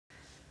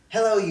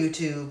Hello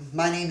YouTube,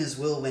 my name is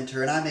Will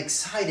Winter and I'm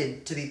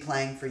excited to be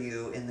playing for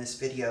you in this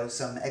video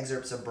some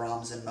excerpts of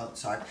Brahms and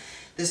Mozart.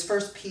 This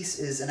first piece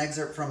is an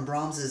excerpt from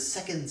Brahms's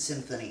Second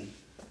Symphony.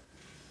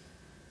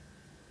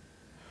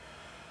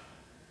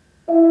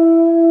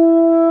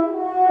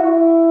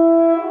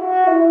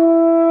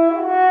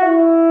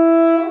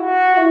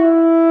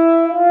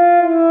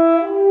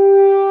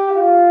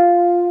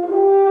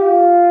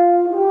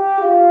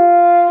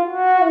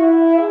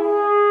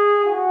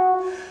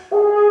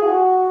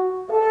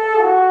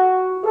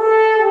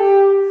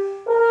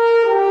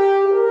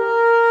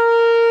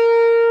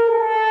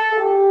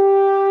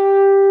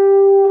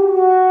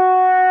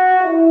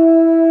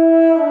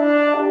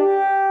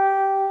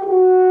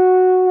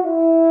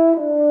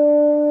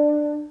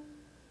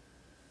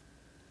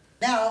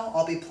 Now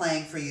I'll be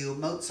playing for you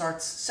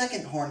Mozart's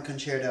Second Horn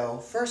Concerto,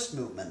 first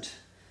movement,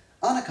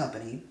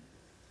 unaccompanied.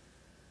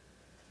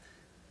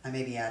 I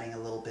may be adding a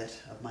little bit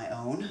of my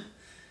own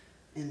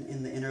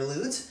in the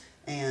interludes,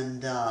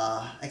 and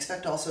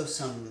expect also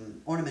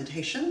some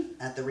ornamentation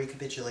at the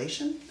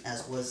recapitulation,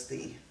 as was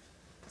the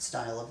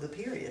style of the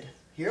period.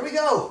 Here we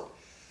go!